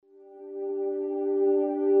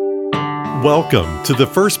Welcome to the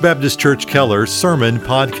First Baptist Church Keller Sermon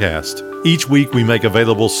Podcast. Each week we make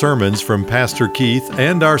available sermons from Pastor Keith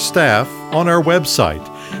and our staff on our website,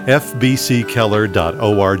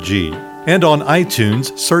 fbckeller.org. And on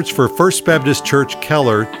iTunes, search for First Baptist Church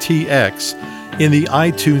Keller TX in the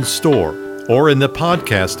iTunes Store or in the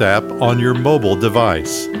podcast app on your mobile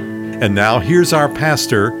device. And now here's our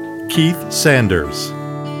pastor, Keith Sanders.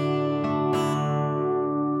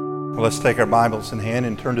 Let's take our Bibles in hand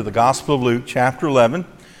and turn to the Gospel of Luke, chapter 11.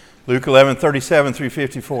 Luke 11, 37 through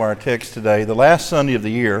 54, our text today. The last Sunday of the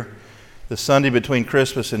year, the Sunday between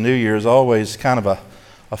Christmas and New Year, is always kind of a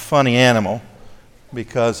funny animal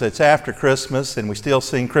because it's after Christmas and we still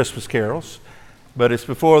sing Christmas carols. But it's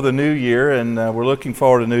before the New Year and we're looking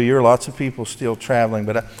forward to New Year. Lots of people still traveling,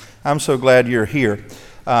 but I'm so glad you're here.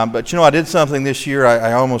 But you know, I did something this year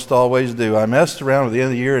I almost always do. I messed around at the end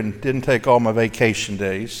of the year and didn't take all my vacation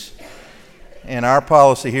days. And our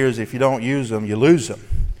policy here is if you don't use them, you lose them.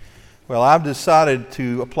 Well, I've decided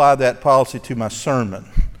to apply that policy to my sermon.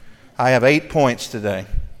 I have 8 points today.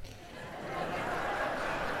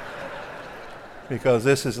 Because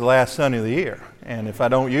this is the last Sunday of the year. And if I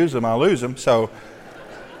don't use them, I'll lose them. So,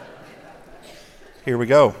 here we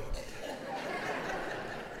go.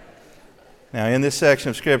 Now, in this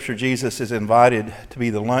section of Scripture, Jesus is invited to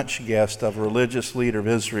be the lunch guest of a religious leader of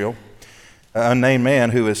Israel. An unnamed man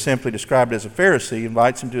who is simply described as a Pharisee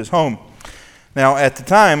invites him to his home. Now, at the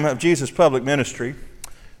time of Jesus' public ministry,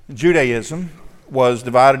 Judaism was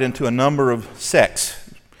divided into a number of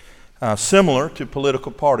sects, similar to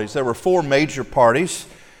political parties. There were 4 major parties.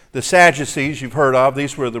 The Sadducees, you've heard of.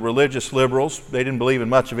 These were the religious liberals. They didn't believe in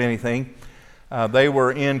much of anything. They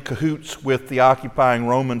were in cahoots with the occupying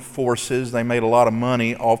Roman forces. They made a lot of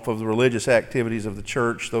money off of the religious activities of the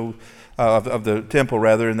church, though of the temple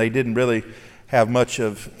rather, and they didn't really have much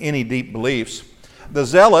of any deep beliefs. The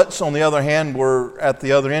Zealots, on the other hand, were at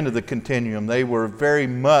the other end of the continuum. They were very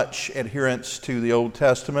much adherents to the Old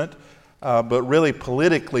Testament, but really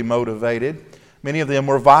politically motivated. Many of them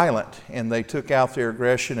were violent, and they took out their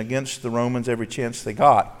aggression against the Romans every chance they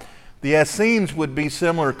got. The Essenes would be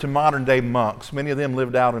similar to modern-day monks. Many of them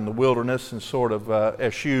lived out in the wilderness and sort of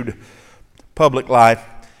eschewed public life.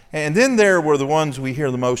 And then there were the ones we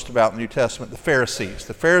hear the most about in the New Testament, the Pharisees.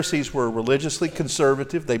 The Pharisees were religiously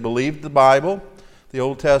conservative. They believed the Bible, the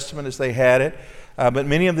Old Testament as they had it, but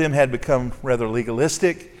many of them had become rather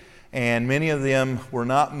legalistic, and many of them were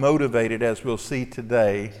not motivated, as we'll see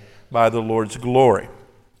today, by the Lord's glory.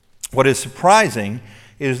 What is surprising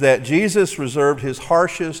is that Jesus reserved his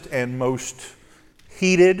harshest and most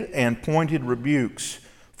heated and pointed rebukes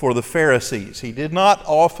for the Pharisees. He did not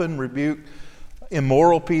often rebuke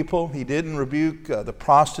immoral people. He didn't rebuke the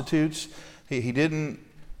prostitutes. He didn't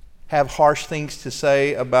have harsh things to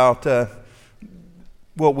say about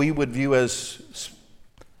what we would view as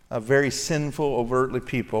very sinful, overtly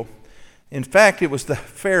people. In fact, it was the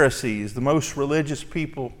Pharisees, the most religious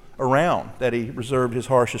people around, that he reserved his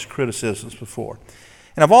harshest criticisms before.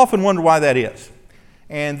 And I've often wondered why that is.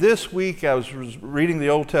 And this week I was reading the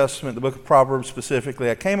Old Testament, the book of Proverbs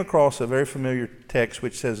specifically. I came across a very familiar text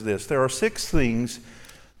which says this: there are 6 things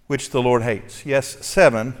which the Lord hates. Yes,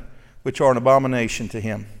 7 which are an abomination to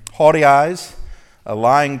him. Haughty eyes, a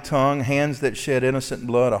lying tongue, hands that shed innocent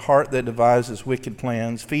blood, a heart that devises wicked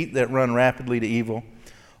plans, feet that run rapidly to evil,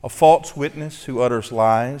 a false witness who utters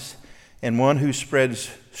lies, and one who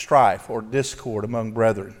spreads strife or discord among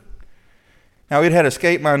brethren. Now, it had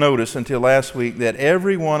escaped my notice until last week that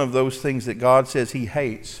every one of those things that God says he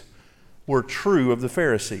hates were true of the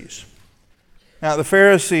Pharisees. Now, the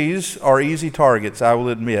Pharisees are easy targets, I will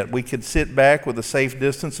admit. We could sit back with a safe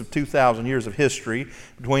distance of 2,000 years of history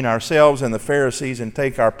between ourselves and the Pharisees and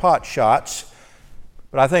take our pot shots.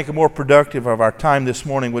 But I think a more productive of our time this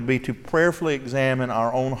morning would be to prayerfully examine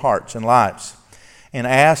our own hearts and lives and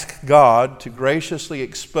ask God to graciously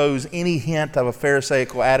expose any hint of a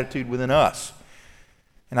Pharisaical attitude within us.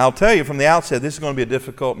 And I'll tell you from the outset, this is going to be a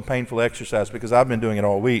difficult and painful exercise because I've been doing it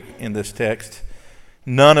all week in this text.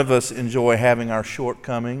 None of us enjoy having our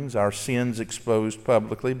shortcomings, our sins exposed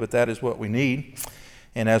publicly, but that is what we need.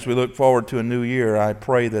 And as we look forward to a new year, I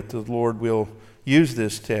pray that the Lord will use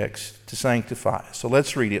this text to sanctify us. So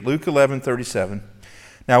let's read it. Luke 11:37.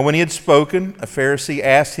 Now when he had spoken, a Pharisee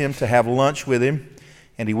asked him to have lunch with him,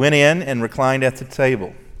 and he went in and reclined at the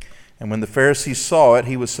table. And when the Pharisee saw it,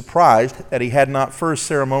 he was surprised that he had not first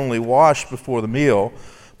ceremonially washed before the meal.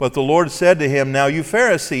 But the Lord said to him, now you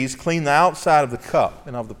Pharisees clean the outside of the cup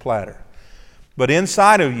and of the platter, but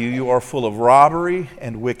inside of you are full of robbery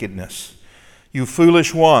and wickedness. You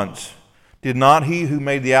foolish ones, did not he who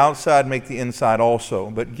made the outside make the inside also?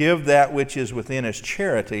 But give that which is within as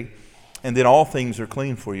charity, and then all things are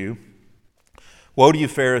clean for you. Woe to you,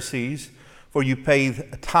 Pharisees, for you pay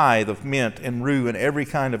a tithe of mint and rue and every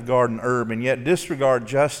kind of garden herb, and yet disregard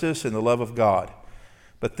justice and the love of God.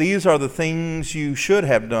 But these are the things you should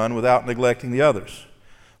have done without neglecting the others.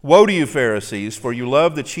 Woe to you, Pharisees, for you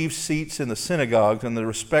love the chief seats in the synagogues and the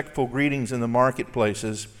respectful greetings in the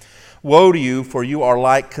marketplaces. Woe to you, for you are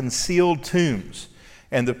like concealed tombs,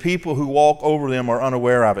 and the people who walk over them are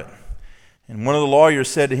unaware of it. And one of the lawyers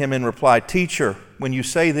said to him in reply, Teacher, when you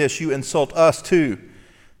say this, you insult us too.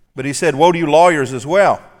 But he said, Woe to you, lawyers, as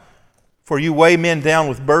well, for you weigh men down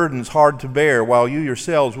with burdens hard to bear, while you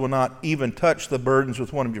yourselves will not even touch the burdens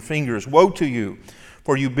with one of your fingers. Woe to you,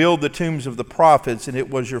 for you build the tombs of the prophets, and it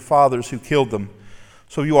was your fathers who killed them.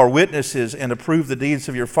 So you are witnesses and approve the deeds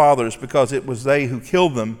of your fathers, because it was they who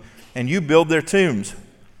killed them, and you build their tombs.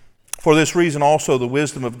 For this reason also the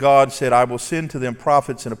wisdom of God said, I will send to them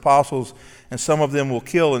prophets and apostles, and some of them will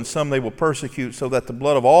kill, and some they will persecute, so that the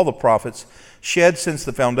blood of all the prophets shed since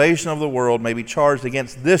the foundation of the world may be charged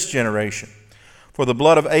against this generation. For the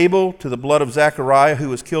blood of Abel to the blood of Zechariah, who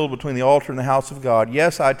was killed between the altar and the house of God,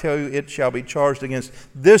 yes, I tell you, it shall be charged against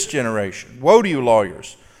this generation. Woe to you,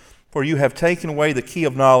 lawyers, for you have taken away the key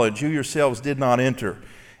of knowledge. You yourselves did not enter,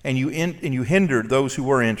 and you hindered those who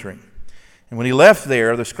were entering. And when he left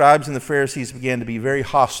there, the scribes and the Pharisees began to be very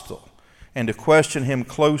hostile and to question him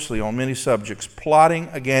closely on many subjects, plotting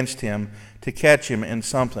against him to catch him in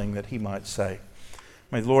something that he might say.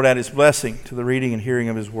 May the Lord add his blessing to the reading and hearing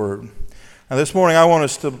of his word. Now this morning I want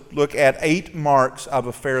us to look at 8 marks of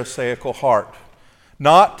a Pharisaical heart.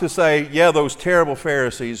 Not to say, yeah, those terrible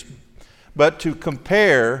Pharisees, but to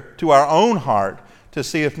compare to our own heart to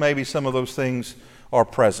see if maybe some of those things are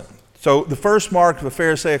present. So the first mark of a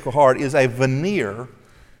Pharisaical heart is a veneer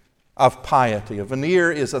of piety. A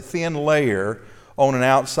veneer is a thin layer on an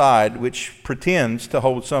outside which pretends to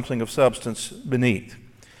hold something of substance beneath.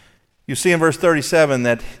 You see in verse 37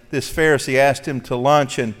 that this Pharisee asked him to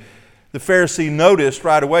lunch, and the Pharisee noticed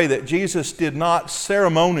right away that Jesus did not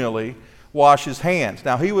ceremonially wash his hands.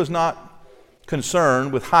 Now, he was not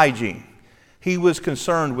concerned with hygiene. He was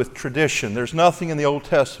concerned with tradition. There's nothing in the Old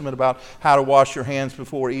Testament about how to wash your hands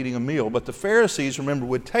before eating a meal. But the Pharisees, remember,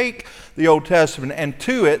 would take the Old Testament, and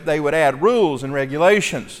to it they would add rules and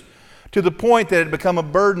regulations to the point that it had become a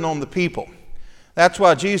burden on the people. That's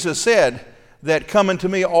why Jesus said that, come unto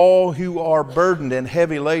me all who are burdened and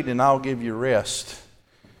heavy laden, and I'll give you rest.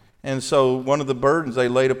 And so one of the burdens they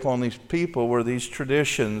laid upon these people were these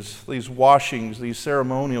traditions, these washings, these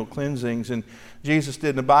ceremonial cleansings, and Jesus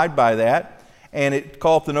didn't abide by that. And it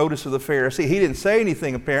caught the notice of the Pharisee. He didn't say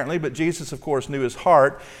anything apparently, but Jesus, of course, knew his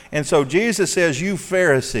heart. And so Jesus says, you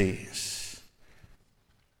Pharisees,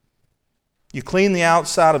 you clean the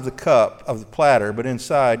outside of the cup, of the platter, but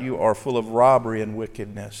inside you are full of robbery and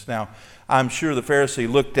wickedness. Now, I'm sure the Pharisee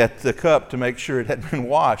looked at the cup to make sure it had been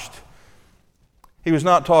washed. He was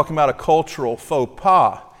not talking about a cultural faux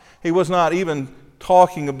pas. He was not even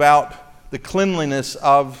talking about the cleanliness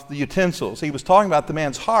of the utensils. He was talking about the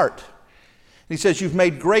man's heart. He says, you've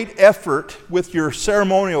made great effort with your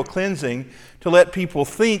ceremonial cleansing to let people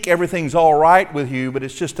think everything's all right with you, but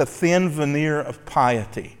it's just a thin veneer of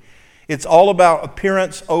piety. It's all about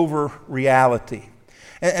appearance over reality.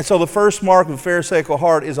 And so the first mark of a Pharisaical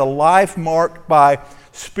heart is a life marked by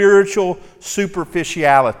spiritual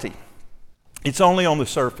superficiality. It's only on the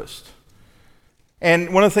surface.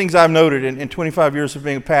 And one of the things I've noted in 25 years of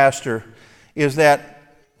being a pastor is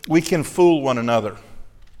that we can fool one another.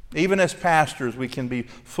 Even as pastors, we can be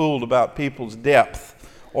fooled about people's depth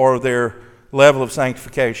or their level of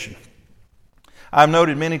sanctification. I've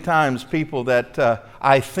noted many times people that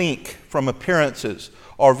I think from appearances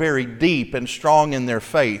are very deep and strong in their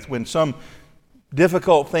faith. When some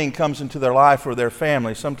difficult thing comes into their life or their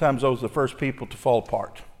family, sometimes those are the first people to fall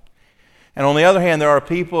apart. And on the other hand, there are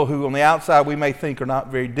people who on the outside we may think are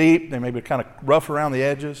not very deep. They may be kind of rough around the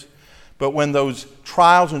edges. But when those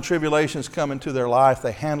trials and tribulations come into their life,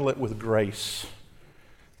 they handle it with grace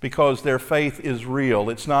because their faith is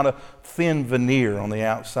real. It's not a thin veneer on the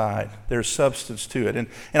outside. There's substance to it. And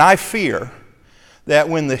I fear that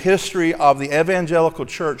when the history of the evangelical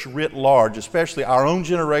church writ large, especially our own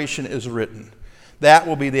generation, is written, that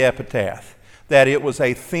will be the epitaph, that it was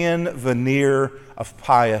a thin veneer of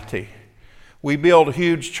piety. We build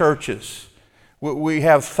huge churches. We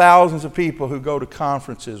have thousands of people who go to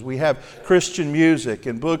conferences. We have Christian music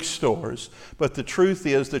and bookstores. But the truth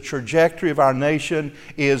is the trajectory of our nation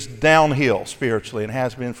is downhill spiritually and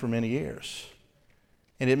has been for many years.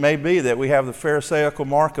 And it may be that we have the Pharisaical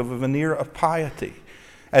mark of a veneer of piety,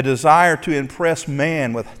 a desire to impress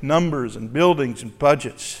man with numbers and buildings and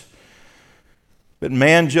budgets. But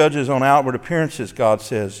man judges on outward appearances, God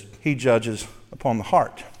says. He judges upon the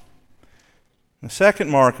heart. The second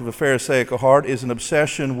mark of a Pharisaical heart is an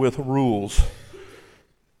obsession with rules.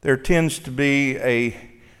 There tends to be a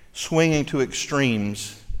swinging to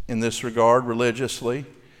extremes in this regard religiously.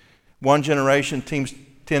 One generation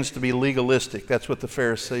tends to be legalistic. That's what the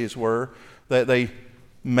Pharisees were. They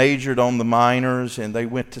majored on the minors and they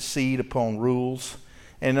went to seed upon rules.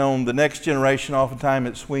 And on the next generation, oftentimes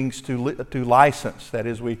it swings to license. That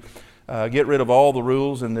is, we get rid of all the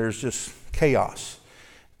rules and there's just chaos.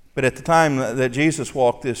 But at the time that Jesus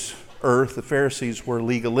walked this earth, the Pharisees were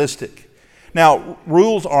legalistic. Now,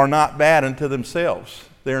 rules are not bad unto themselves.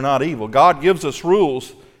 They're not evil. God gives us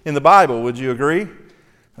rules in the Bible, would you agree?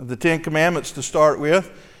 The Ten Commandments to start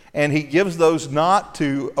with. And He gives those not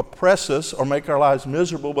to oppress us or make our lives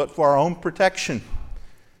miserable, but for our own protection.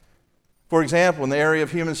 For example, in the area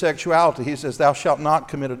of human sexuality, He says, "Thou shalt not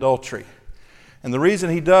commit adultery." And the reason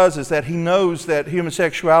He does is that He knows that human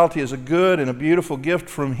sexuality is a good and a beautiful gift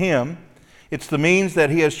from Him. It's the means that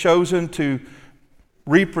He has chosen to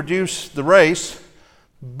reproduce the race.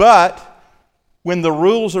 But when the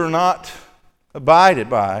rules are not abided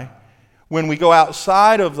by, when we go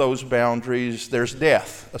outside of those boundaries, there's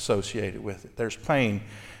death associated with it. There's pain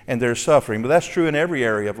and there's suffering. But that's true in every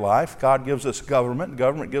area of life. God gives us government.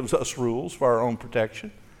 Government gives us rules for our own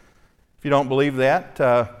protection. If you don't believe that,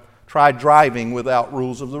 try driving without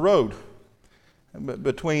rules of the road.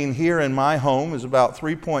 Between here and my home is about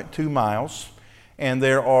 3.2 miles, and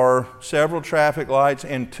there are several traffic lights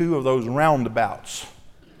and 2 of those roundabouts.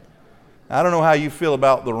 I don't know how you feel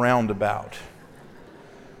about the roundabout,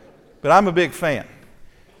 but I'm a big fan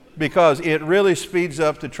because it really speeds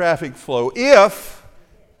up the traffic flow if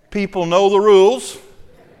people know the rules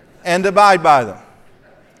and abide by them.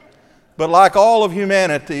 But like all of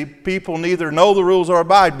humanity, people neither know the rules or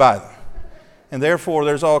abide by them. And therefore,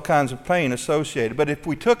 there's all kinds of pain associated. But if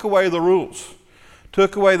we took away the rules,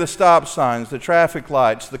 took away the stop signs, the traffic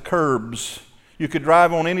lights, the curbs, you could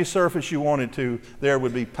drive on any surface you wanted to, there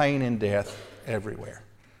would be pain and death everywhere.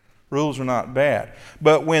 Rules are not bad.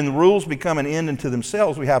 But when rules become an end unto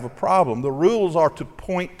themselves, we have a problem. The rules are to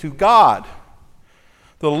point to God.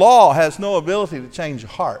 The law has no ability to change a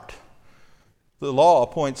heart. The law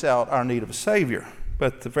points out our need of a Savior.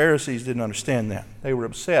 But the Pharisees didn't understand that. They were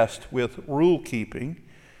obsessed with rule keeping,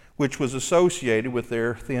 which was associated with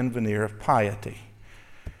their thin veneer of piety.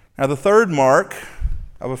 Now, the third mark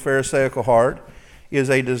of a Pharisaical heart is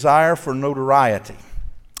a desire for notoriety.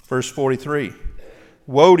 Verse 43.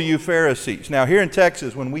 Woe to you, Pharisees. Now, here in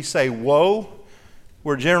Texas, when we say woe,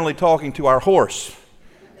 we're generally talking to our horse.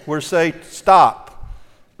 We're saying stop.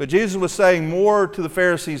 But Jesus was saying more to the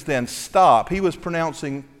Pharisees than stop. He was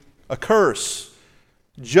pronouncing a curse.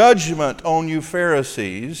 Judgment on you,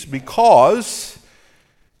 Pharisees, because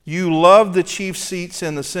you love the chief seats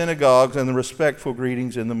in the synagogues and the respectful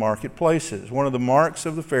greetings in the marketplaces. One of the marks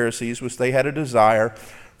of the Pharisees was they had a desire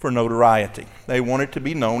for notoriety. They wanted to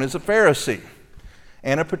be known as a Pharisee,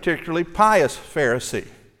 and a particularly pious Pharisee.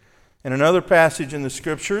 In another passage in the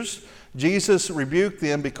Scriptures, Jesus rebuked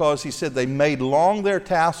them because He said they made long their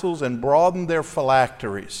tassels and broadened their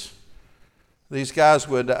phylacteries. These guys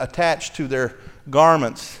would attach to their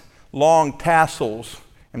garments long tassels,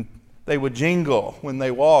 and they would jingle when they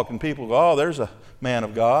walk, and people go, "Oh, there's a man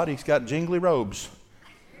of God. He's got jingly robes."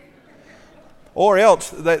 Or else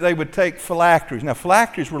they would take phylacteries. Now,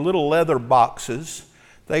 phylacteries were little leather boxes.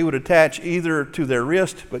 They would attach either to their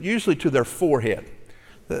wrist, but usually to their forehead.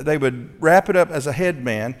 They would wrap it up as a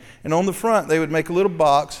headband, and on the front they would make a little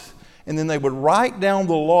box, and then they would write down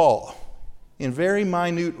the law in very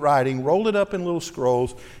minute writing, roll it up in little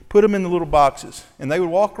scrolls, put them in the little boxes, and they would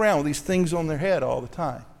walk around with these things on their head all the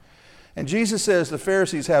time. And Jesus says the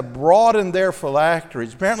Pharisees have broadened their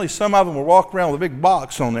phylacteries. Apparently some of them were walking around with a big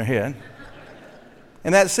box on their head.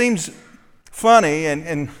 And that seems funny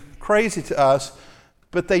and crazy to us,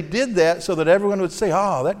 but they did that so that everyone would say,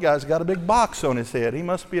 "Oh, that guy's got a big box on his head. He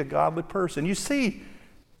must be a godly person." You see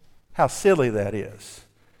how silly that is.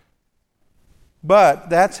 But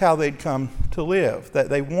that's how they'd come to live, that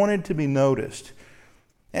they wanted to be noticed.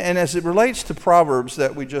 And as it relates to Proverbs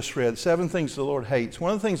that we just read, 7 things the Lord hates.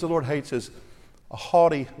 One of the things the Lord hates is a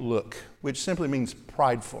haughty look, which simply means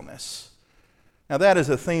pridefulness. Now that is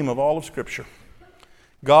a theme of all of Scripture.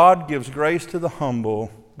 God gives grace to the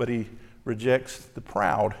humble, but He rejects the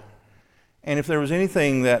proud. And if there was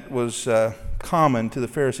anything that was common to the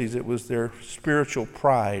Pharisees, it was their spiritual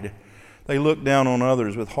pride. They looked down on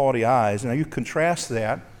others with haughty eyes. Now you contrast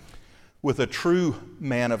that with a true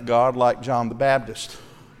man of God like John the Baptist.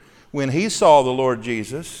 When he saw the Lord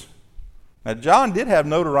Jesus, Now, John did have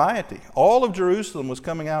notoriety. All of Jerusalem was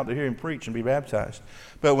coming out to hear him preach and be baptized.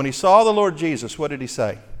 But when he saw the Lord Jesus, what did he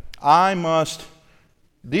say? I must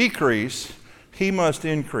decrease, he must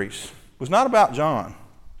increase. It was not about John.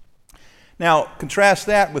 Now, contrast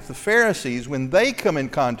that with the Pharisees. When they come in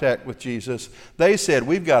contact with Jesus, they said,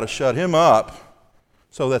 we've got to shut him up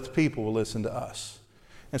so that the people will listen to us.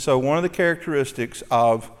 And so one of the characteristics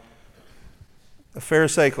of a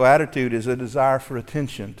Pharisaical attitude is a desire for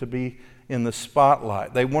attention, to be in the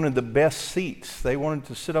spotlight. They wanted the best seats. They wanted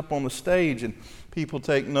to sit up on the stage and people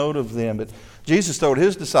take note of them. But Jesus told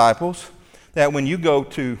his disciples that when you go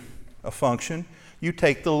to a function, you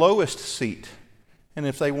take the lowest seat. And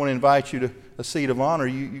if they want to invite you to a seat of honor,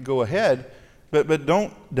 you go ahead. But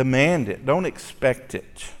don't demand it. Don't expect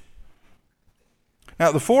it.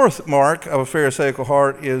 Now, the fourth mark of a Pharisaical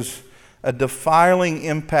heart is a defiling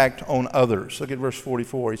impact on others. Look at verse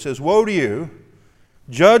 44. He says, woe to you,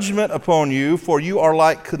 judgment upon you, for you are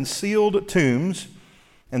like concealed tombs,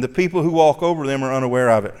 and the people who walk over them are unaware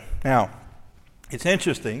of it. Now, it's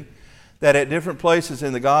interesting that at different places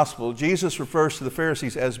in the gospel, Jesus refers to the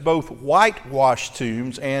Pharisees as both whitewashed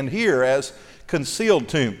tombs and here as concealed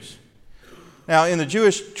tombs. Now, in the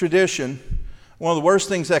Jewish tradition, one of the worst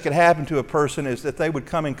things that could happen to a person is that they would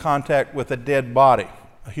come in contact with a dead body,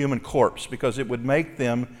 a human corpse, because it would make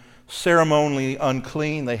them ceremonially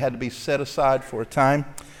unclean. They had to be set aside for a time.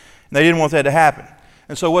 And they didn't want that to happen.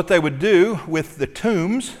 And so what they would do with the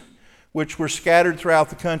tombs, which were scattered throughout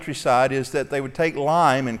the countryside, is that they would take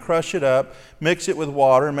lime and crush it up, mix it with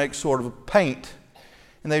water, and make sort of a paint.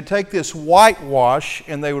 And they'd take this whitewash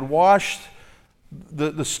and they would wash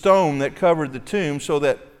the stone that covered the tomb so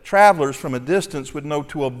that travelers from a distance would know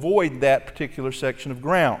to avoid that particular section of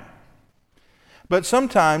ground. But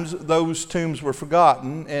sometimes those tombs were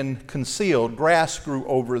forgotten and concealed. Grass grew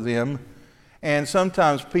over them. And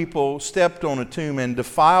sometimes people stepped on a tomb and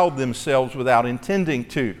defiled themselves without intending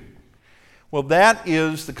to. Well, that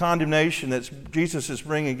is the condemnation that Jesus is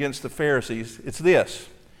bringing against the Pharisees. It's this.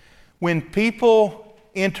 When people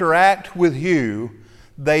interact with you,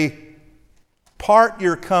 they part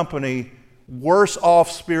your company worse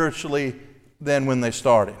off spiritually than when they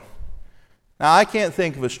started. Now, I can't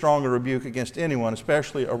think of a stronger rebuke against anyone,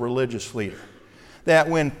 especially a religious leader, that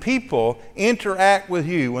when people interact with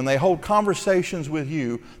you, when they hold conversations with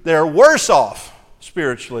you, they're worse off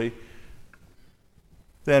spiritually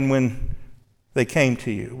than when they came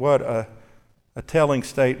to you. What a telling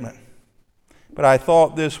statement. But I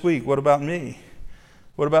thought this week, what about me?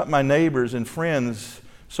 What about my neighbors and friends?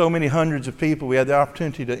 So many hundreds of people we had the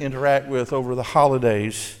opportunity to interact with over the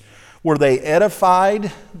holidays. Were they edified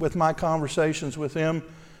with my conversations with them,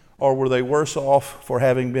 or were they worse off for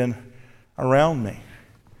having been around me?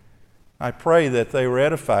 I pray that they were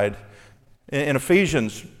edified. In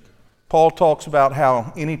Ephesians, Paul talks about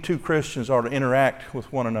how any two Christians are to interact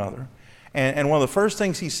with one another. And one of the first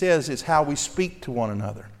things he says is how we speak to one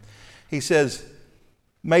another. He says,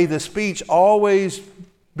 may the speech always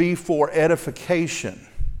be for edification.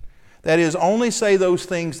 That is, only say those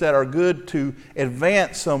things that are good to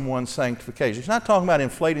advance someone's sanctification. He's not talking about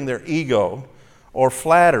inflating their ego or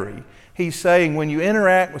flattery. He's saying when you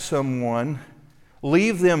interact with someone,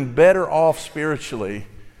 leave them better off spiritually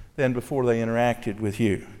than before they interacted with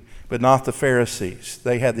you. But not the Pharisees.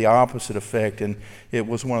 They had the opposite effect, and it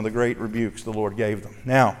was one of the great rebukes the Lord gave them.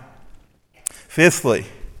 Now, fifthly,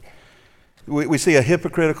 we see a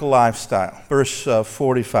hypocritical lifestyle. Verse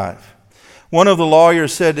 45. One of the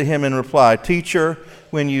lawyers said to him in reply, Teacher,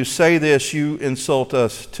 when you say this, you insult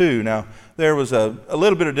us too. Now, there was a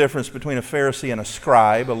little bit of difference between a Pharisee and a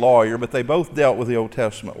scribe, a lawyer, but they both dealt with the Old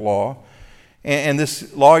Testament law. And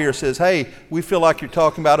this lawyer says, hey, we feel like you're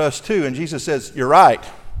talking about us too. And Jesus says, you're right.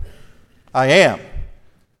 I am.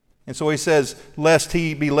 And so he says, lest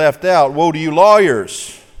he be left out, woe to you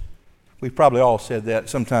lawyers. We've probably all said that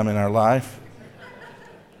sometime in our life.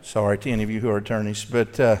 Sorry to any of you who are attorneys,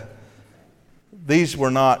 but these were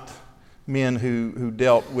not men who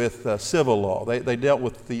dealt with civil law. They dealt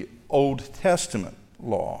with the Old Testament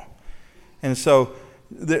law. And so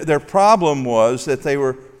their problem was that they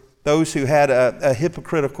were those who had a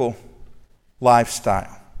hypocritical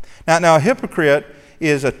lifestyle. Now a hypocrite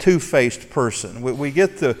is a two-faced person. We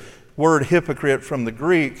get the word hypocrite from the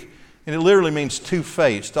Greek, and it literally means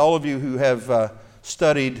two-faced. All of you who have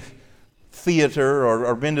studied theater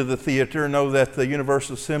or been to the theater know that the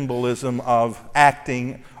universal symbolism of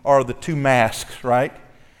acting are the two masks, right?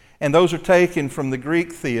 And those are taken from the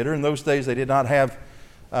Greek theater. In those days, they did not have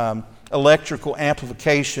electrical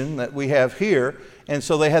amplification that we have here. And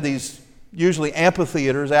so they had these usually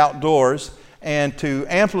amphitheaters outdoors, And to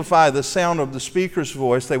amplify the sound of the speaker's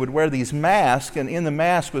voice, they would wear these masks, and in the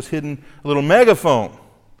mask was hidden a little megaphone.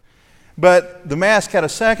 But the mask had a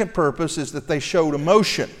second purpose, is that they showed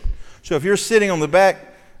emotion. So if you're sitting on the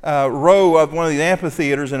back row of one of these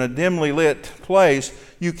amphitheaters in a dimly lit place,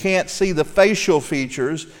 you can't see the facial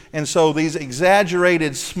features, and so these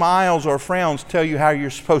exaggerated smiles or frowns tell you how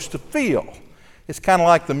you're supposed to feel. It's kind of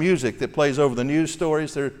like the music that plays over the news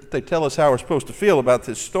stories. They tell us how we're supposed to feel about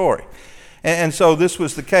this story. And so this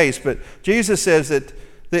was the case. But Jesus says that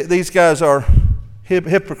these guys are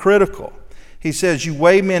hypocritical. He says, you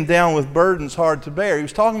weigh men down with burdens hard to bear. He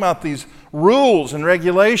was talking about these rules and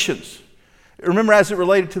regulations. Remember, as it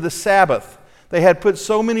related to the Sabbath, they had put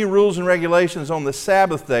so many rules and regulations on the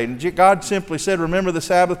Sabbath day. And God simply said, remember the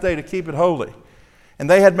Sabbath day to keep it holy. And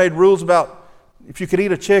they had made rules about if you could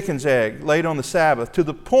eat a chicken's egg late on the Sabbath, to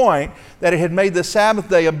the point that it had made the Sabbath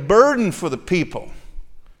day a burden for the people.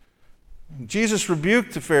 Jesus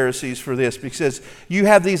rebuked the Pharisees for this because you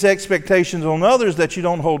have these expectations on others that you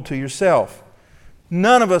don't hold to yourself.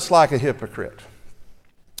 None of us like a hypocrite,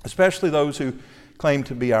 especially those who claim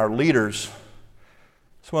to be our leaders.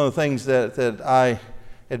 It's one of the things that I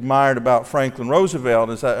admired about Franklin Roosevelt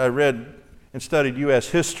as I read and studied U.S.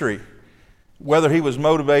 history. Whether he was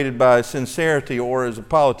motivated by sincerity or as a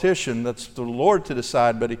politician, that's the Lord to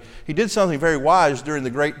decide, but he did something very wise during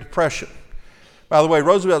the Great Depression. By the way,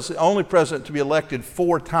 Roosevelt's the only president to be elected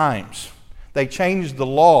 4 times. They changed the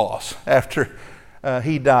laws after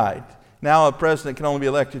he died. Now a president can only be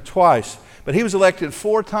elected twice, but he was elected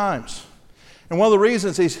 4 times. And one of the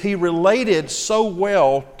reasons is he related so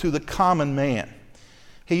well to the common man.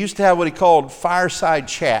 He used to have what he called fireside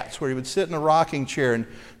chats, where he would sit in a rocking chair and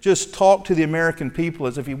just talk to the American people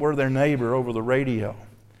as if he were their neighbor over the radio.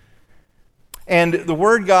 And the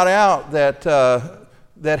word got out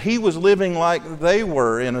that he was living like they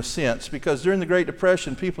were, in a sense, because during the Great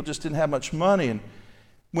Depression, people just didn't have much money. And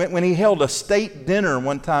when he held a state dinner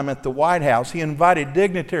one time at the White House, he invited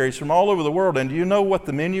dignitaries from all over the world. And do you know what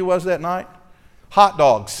the menu was that night? Hot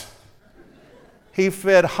dogs. He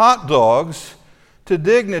fed hot dogs to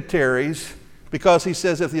dignitaries because he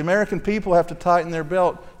says, if the American people have to tighten their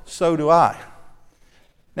belt, so do I.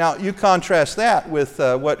 Now, you contrast that with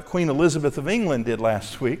what Queen Elizabeth of England did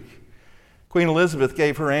last week. Queen Elizabeth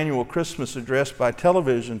gave her annual Christmas address by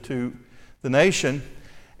television to the nation,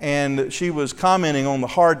 and she was commenting on the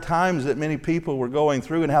hard times that many people were going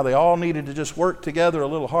through and how they all needed to just work together a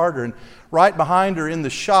little harder. And right behind her in the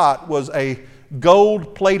shot was a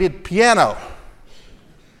gold-plated piano.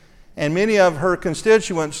 And many of her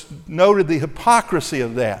constituents noted the hypocrisy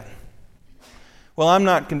of that. Well, I'm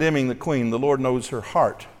not condemning the Queen. The Lord knows her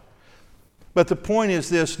heart. But the point is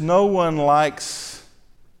this: no one likes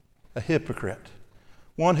a hypocrite,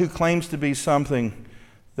 one who claims to be something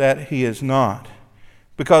that he is not.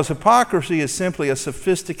 Because hypocrisy is simply a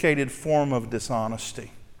sophisticated form of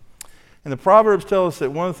dishonesty. And the Proverbs tell us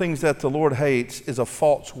that one of the things that the Lord hates is a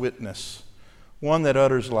false witness, one that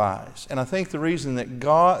utters lies. And I think the reason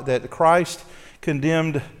that Christ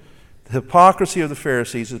condemned the hypocrisy of the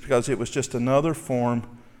Pharisees is because it was just another form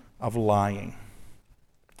of lying.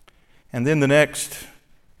 And then the next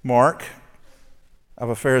mark of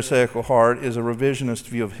a Pharisaical heart is a revisionist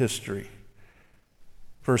view of history.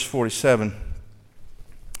 Verse 47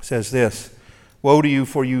 says this: "Woe to you,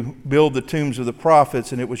 for you build the tombs of the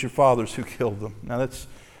prophets, and it was your fathers who killed them." Now that's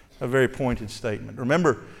a very pointed statement.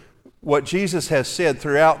 Remember, what Jesus has said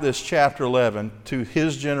throughout this chapter 11 to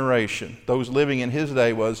his generation, those living in his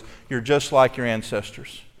day, was, you're just like your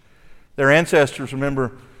ancestors. Their ancestors,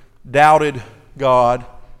 remember, doubted God,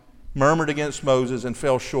 murmured against Moses, and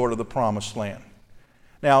fell short of the promised land.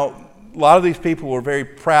 Now, a lot of these people were very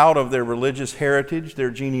proud of their religious heritage,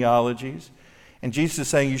 their genealogies, and Jesus is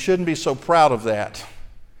saying you shouldn't be so proud of that.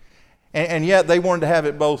 And yet they wanted to have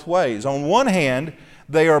it both ways. On one hand,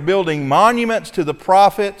 they are building monuments to the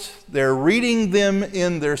prophets. They're reading them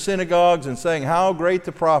in their synagogues and saying how great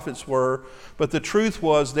the prophets were. But the truth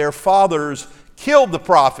was their fathers killed the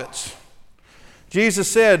prophets. Jesus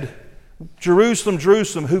said, "Jerusalem,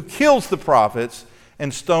 Jerusalem, who kills the prophets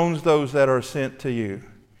and stones those that are sent to you."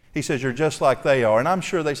 He says, you're just like they are. And I'm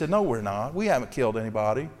sure they said, no, we're not. We haven't killed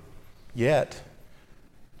anybody yet.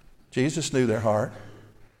 Jesus knew their heart.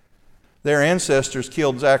 Their ancestors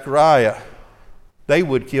killed Zechariah. They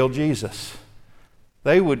would kill Jesus.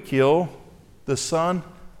 They would kill the Son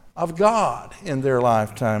of God in their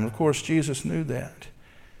lifetime. Of course, Jesus knew that.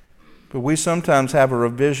 But we sometimes have a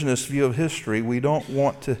revisionist view of history. We don't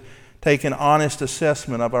want to take an honest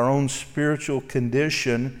assessment of our own spiritual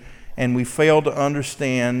condition, and we fail to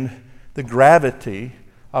understand the gravity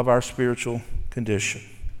of our spiritual condition.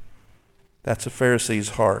 That's a Pharisee's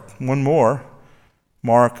heart. One more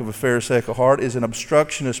mark of a Pharisaical heart is an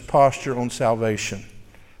obstructionist posture on salvation.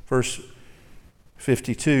 Verse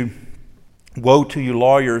 52, "Woe to you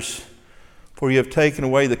lawyers, for you have taken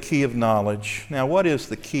away the key of knowledge." Now, what is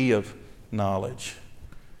the key of knowledge?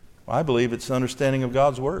 Well, I believe it's the understanding of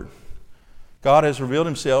God's Word. God has revealed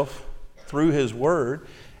Himself through His Word,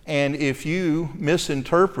 and if you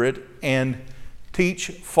misinterpret and teach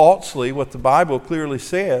falsely what the Bible clearly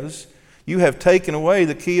says, you have taken away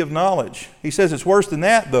the key of knowledge. He says it's worse than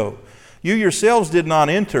that, though. You yourselves did not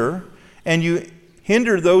enter, and you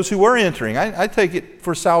hindered those who were entering. I take it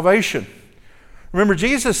for salvation. Remember,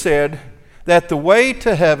 Jesus said that the way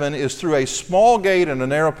to heaven is through a small gate and a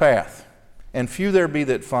narrow path, and few there be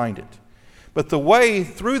that find it. But the way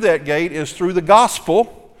through that gate is through the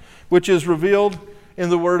gospel, which is revealed in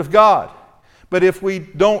the Word of God. But if we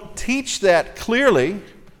don't teach that clearly,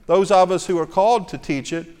 those of us who are called to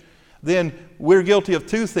teach it, then we're guilty of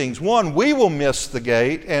two things. One, we will miss the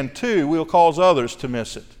gate, and two, we'll cause others to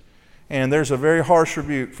miss it. And there's a very harsh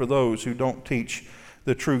rebuke for those who don't teach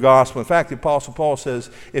the true gospel. In fact, the Apostle Paul says,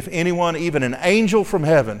 if anyone, even an angel from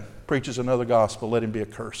heaven, preaches another gospel, let him be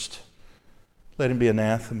accursed. Let him be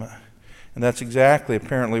anathema. And that's exactly,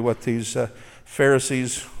 apparently, what these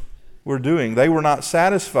Pharisees were doing. They were not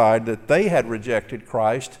satisfied that they had rejected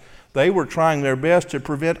Christ. They were trying their best to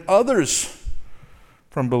prevent others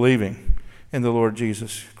from believing in the Lord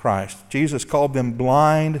Jesus Christ. Jesus called them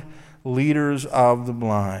blind leaders of the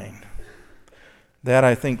blind. That,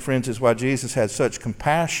 I think, friends, is why Jesus had such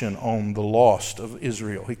compassion on the lost of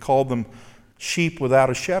Israel. He called them sheep without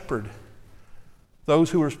a shepherd.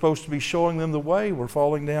 Those who were supposed to be showing them the way were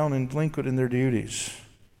falling down and delinquent in their duties.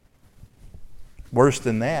 Worse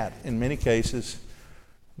than that, in many cases,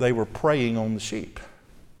 they were preying on the sheep.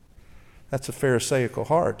 That's a Pharisaical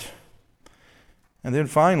heart. And then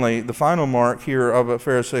finally, the final mark here of a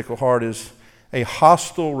Pharisaical heart is a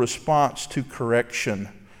hostile response to correction.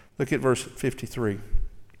 Look at verse 53.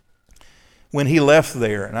 When he left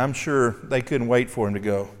there, and I'm sure they couldn't wait for him to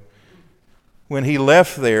go. When he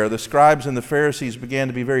left there, the scribes and the Pharisees began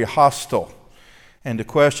to be very hostile and to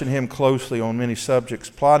question him closely on many subjects,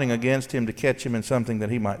 plotting against him to catch him in something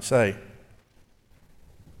that he might say.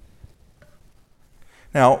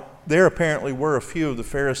 Now, there apparently were a few of the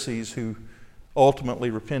Pharisees who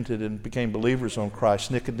ultimately repented and became believers on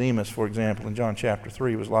Christ. Nicodemus, for example, in John chapter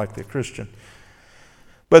 3 was likely a Christian.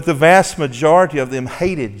 But the vast majority of them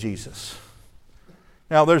hated Jesus.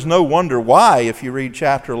 Now, there's no wonder why if you read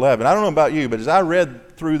chapter 11. I don't know about you, but as I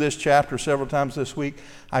read through this chapter several times this week,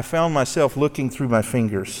 I found myself looking through my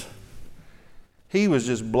fingers. He was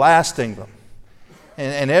just blasting them.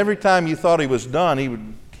 And every time you thought he was done, he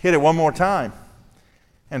would hit it one more time.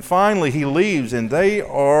 And finally, he leaves, and they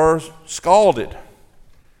are scalded.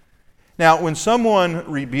 Now, when someone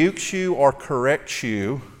rebukes you or corrects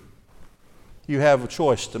you, you have a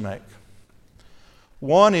choice to make.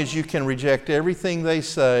 One is you can reject everything they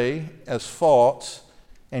say as false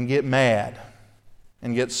and get mad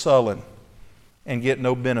and get sullen and get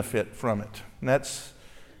no benefit from it. And that's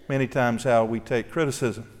many times how we take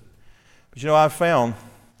criticism. But I've found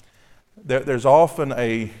there's often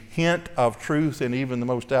a hint of truth in even the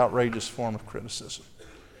most outrageous form of criticism.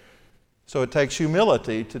 So it takes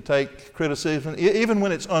humility to take criticism, even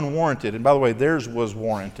when it's unwarranted. And by the way, theirs was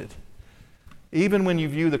warranted. Even when you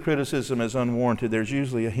view the criticism as unwarranted, there's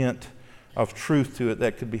usually a hint of truth to it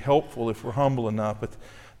that could be helpful if we're humble enough. But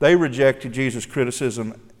they rejected Jesus'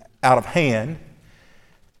 criticism out of hand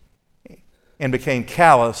and became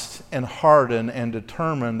calloused and hardened and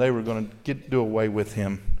determined they were going to do away with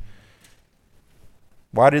him.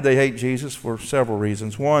 Why did they hate Jesus? For several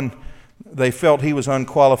reasons. One, they felt he was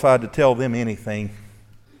unqualified to tell them anything.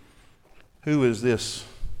 Who is this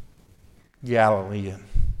Galilean?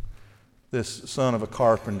 This son of a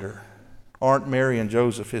carpenter? Aren't Mary and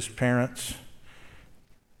Joseph his parents?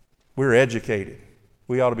 We're educated.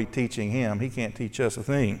 We ought to be teaching him. He can't teach us a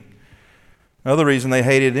thing. Another reason they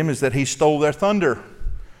hated him is that he stole their thunder.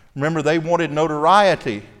 Remember, they wanted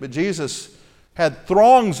notoriety, but Jesus had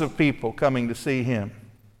throngs of people coming to see him.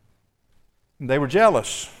 And they were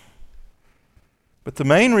jealous. But the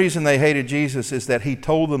main reason they hated Jesus is that he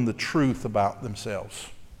told them the truth about themselves.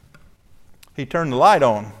 He turned the light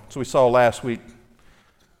on, as we saw last week.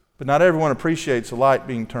 But not everyone appreciates the light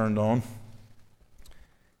being turned on.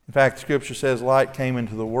 In fact, the Scripture says light came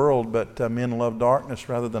into the world, but men love darkness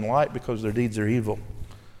rather than light because their deeds are evil.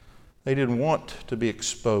 They didn't want to be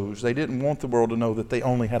exposed. They didn't want the world to know that they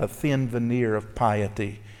only had a thin veneer of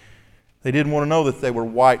piety. They didn't want to know that they were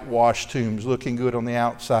whitewashed tombs, looking good on the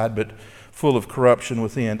outside, but full of corruption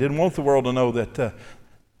within. Didn't want the world to know that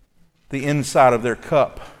the inside of their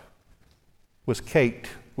cup was caked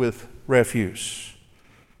with refuse.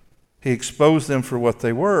 He exposed them for what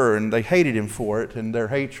they were, and they hated him for it, and their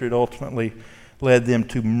hatred ultimately led them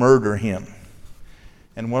to murder him.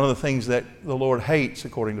 And one of the things that the Lord hates,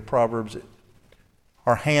 according to Proverbs,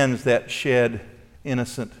 are hands that shed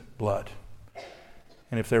innocent blood.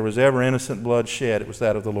 And if there was ever innocent blood shed, it was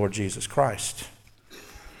that of the Lord Jesus Christ.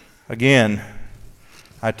 Again,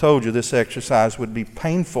 I told you this exercise would be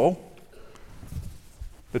painful,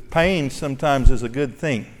 but pain sometimes is a good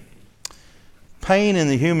thing. Pain in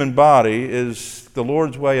the human body is the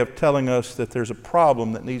Lord's way of telling us that there's a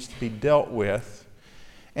problem that needs to be dealt with.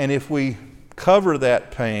 And if we cover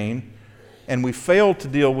that pain and we fail to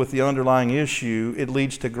deal with the underlying issue, it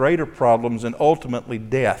leads to greater problems and ultimately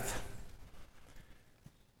death.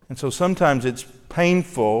 And so sometimes it's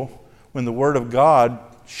painful when the Word of God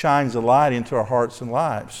shines a light into our hearts and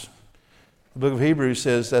lives. The book of Hebrews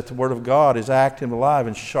says that the Word of God is active and alive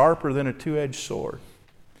and sharper than a two-edged sword.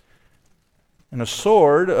 And a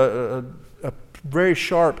sword, a very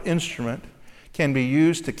sharp instrument, can be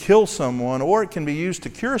used to kill someone or it can be used to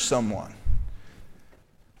cure someone.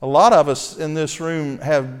 A lot of us in this room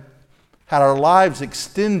have had our lives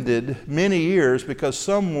extended many years because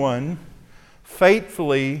someone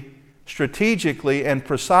faithfully, strategically, and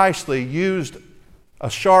precisely used a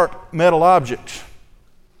sharp metal object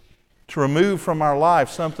to remove from our life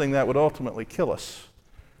something that would ultimately kill us.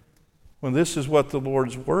 When this is what the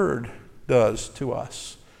Lord's Word does to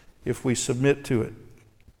us if we submit to it.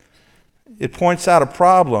 It points out a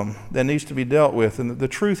problem that needs to be dealt with. And the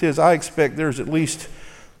truth is, I expect there's at least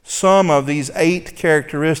some of these 8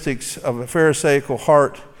 characteristics of a Pharisaical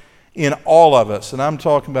heart in all of us. And I'm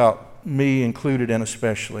talking about me included and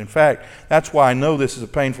especially. In fact, that's why I know this is a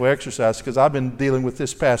painful exercise, because I've been dealing with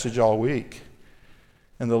this passage all week.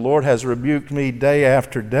 And the Lord has rebuked me day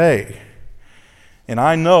after day. And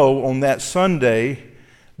I know on that Sunday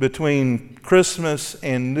between Christmas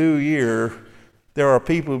and New Year, there are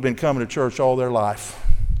people who've been coming to church all their life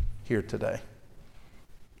here today.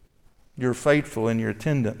 You're faithful in your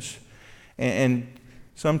attendance. And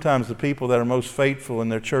sometimes the people that are most faithful in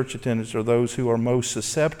their church attendance are those who are most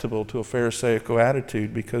susceptible to a Pharisaical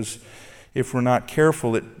attitude, because if we're not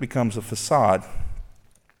careful, it becomes a facade.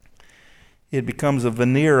 It becomes a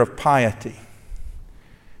veneer of piety.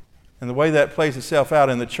 And the way that plays itself out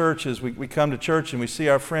in the church is we come to church and we see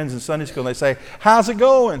our friends in Sunday school and they say, "How's it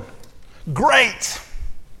going?" "Great."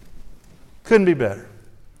 Couldn't be better.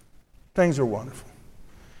 Things are wonderful.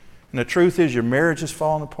 And the truth is, your marriage is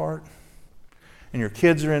falling apart, and your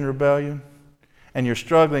kids are in rebellion, and you're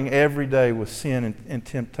struggling every day with sin and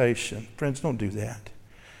temptation. Friends, don't do that.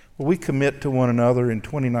 Well, we commit to one another in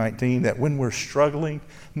 2019 that when we're struggling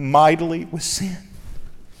mightily with sin,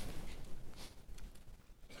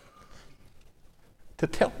 to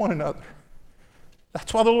tell one another.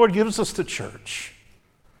 That's why the Lord gives us the church,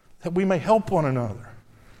 that we may help one another,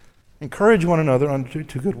 encourage one another unto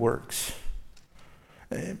good works.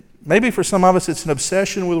 Maybe for some of us it's an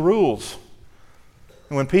obsession with rules.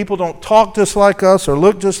 And when people don't talk just like us or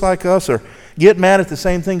look just like us or get mad at the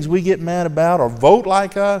same things we get mad about or vote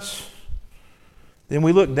like us, then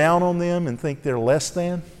we look down on them and think they're less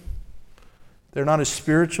than. They're not as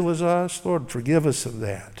spiritual as us. Lord, forgive us of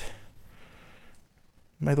that.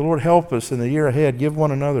 May the Lord help us in the year ahead, give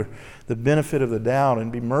one another the benefit of the doubt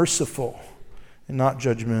and be merciful and not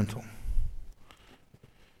judgmental.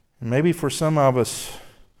 And maybe for some of us,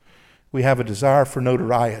 we have a desire for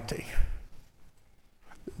notoriety,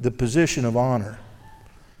 the position of honor,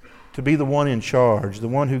 to be the one in charge, the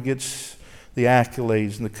one who gets the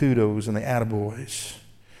accolades and the kudos and the attaboys.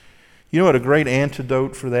 You know what a great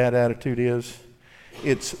antidote for that attitude is?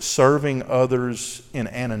 It's serving others in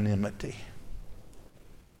anonymity.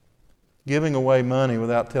 Giving away money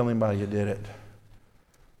without telling anybody you did it.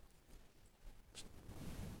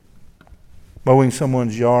 Mowing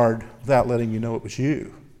someone's yard without letting you know it was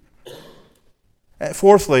you. And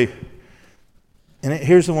fourthly, and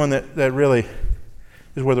here's the one that really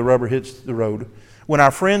is where the rubber hits the road. When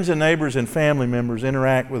our friends and neighbors and family members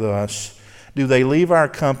interact with us, do they leave our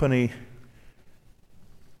company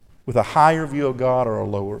with a higher view of God or a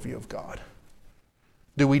lower view of God?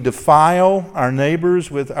 Do we defile our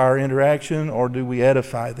neighbors with our interaction, or do we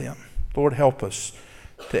edify them? Lord, help us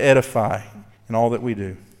to edify in all that we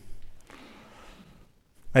do.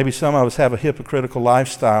 Maybe some of us have a hypocritical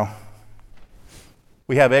lifestyle.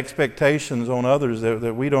 We have expectations on others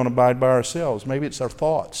that we don't abide by ourselves. Maybe it's our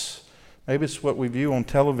thoughts. Maybe it's what we view on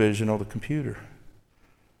television or the computer.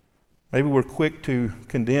 Maybe we're quick to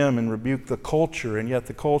condemn and rebuke the culture, and yet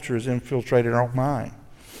the culture has infiltrated our own mind.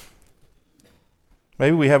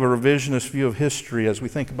 Maybe we have a revisionist view of history as we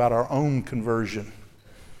think about our own conversion.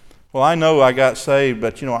 Well, I know I got saved,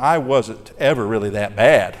 but I wasn't ever really that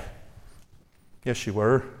bad. Yes, you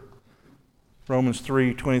were. Romans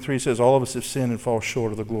 3:23 says, all of us have sinned and fall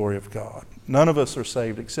short of the glory of God. None of us are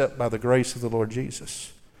saved except by the grace of the Lord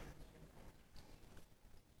Jesus.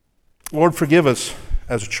 Lord, forgive us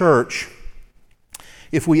as a church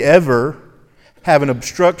if we ever have an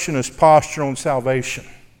obstructionist posture on salvation.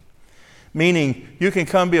 Meaning, you can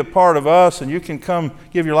come be a part of us and you can come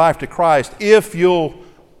give your life to Christ if you'll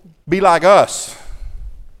be like us.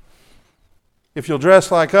 If you'll dress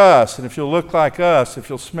like us, and if you'll look like us, if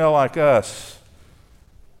you'll smell like us.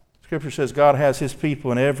 Scripture says God has His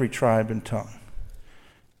people in every tribe and tongue.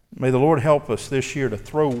 May the Lord help us this year to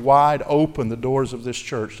throw wide open the doors of this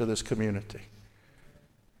church to this community.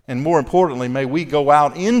 And more importantly, may we go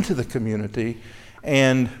out into the community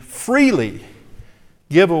and freely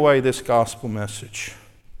give away this gospel message.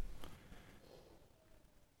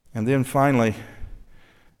 And then finally,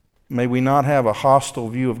 may we not have a hostile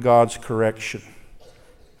view of God's correction.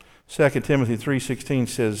 2 Timothy 3:16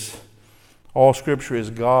 says, all Scripture is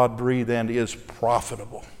God-breathed and is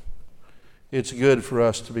profitable. It's good for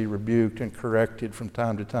us to be rebuked and corrected from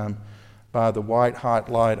time to time by the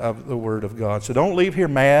white-hot light of the Word of God. So don't leave here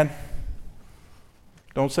mad.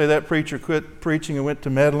 Don't say that preacher quit preaching and went to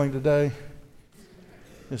meddling today.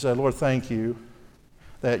 And say, Lord, thank you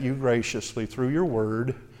that you graciously, through your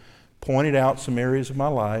Word, pointed out some areas of my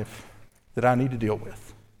life that I need to deal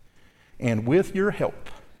with. And with your help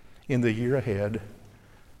in the year ahead,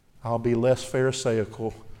 I'll be less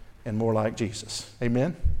pharisaical and more like Jesus.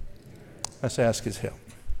 Amen? Let's ask His help.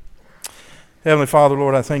 Heavenly Father,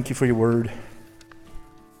 Lord, I thank you for your Word.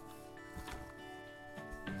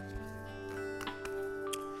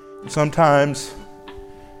 Sometimes,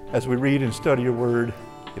 as we read and study your Word,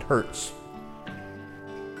 it hurts.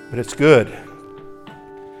 But it's good,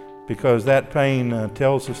 because that pain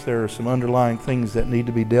tells us there are some underlying things that need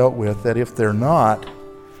to be dealt with that if they're not,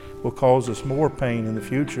 will cause us more pain in the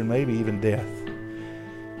future and maybe even death.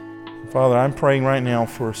 Father, I'm praying right now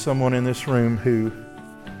for someone in this room who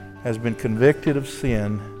has been convicted of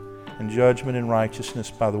sin and judgment and righteousness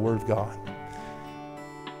by the Word of God.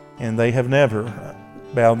 And they have never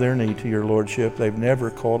bowed their knee to your Lordship. They've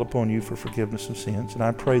never called upon you for forgiveness of sins. And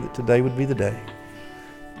I pray that today would be the day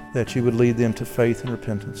that you would lead them to faith and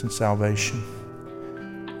repentance and salvation.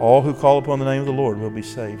 All who call upon the name of the Lord will be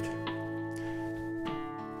saved.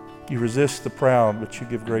 You resist the proud, but you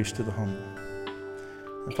give grace to the humble.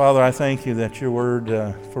 And Father, I thank you that your Word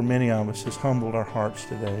for many of us has humbled our hearts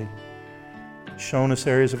today, shown us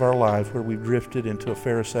areas of our life where we've drifted into a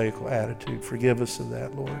pharisaical attitude. Forgive us of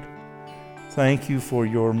that, Lord. Thank you for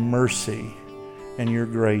your mercy and your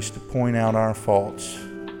grace to point out our faults,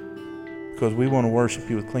 because we want to worship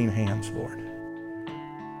you with clean hands, Lord.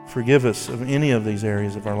 Forgive us of any of these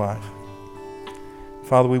areas of our life.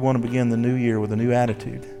 Father, we want to begin the new year with a new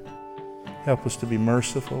attitude. Help us to be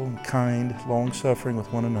merciful and kind, long-suffering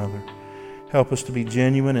with one another. Help us to be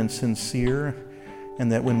genuine and sincere,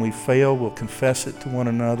 and that when we fail, we'll confess it to one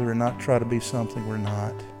another and not try to be something we're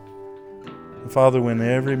not. And Father, when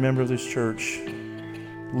every member of this church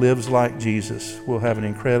lives like Jesus, we'll have an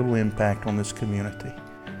incredible impact on this community.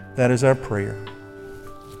 That is our prayer.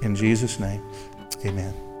 In Jesus' name,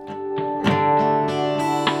 amen.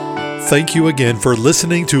 Thank you again for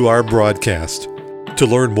listening to our broadcast. To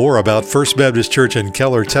learn more about First Baptist Church in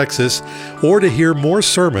Keller, Texas, or to hear more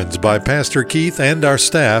sermons by Pastor Keith and our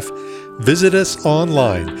staff, visit us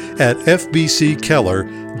online at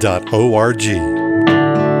fbckeller.org.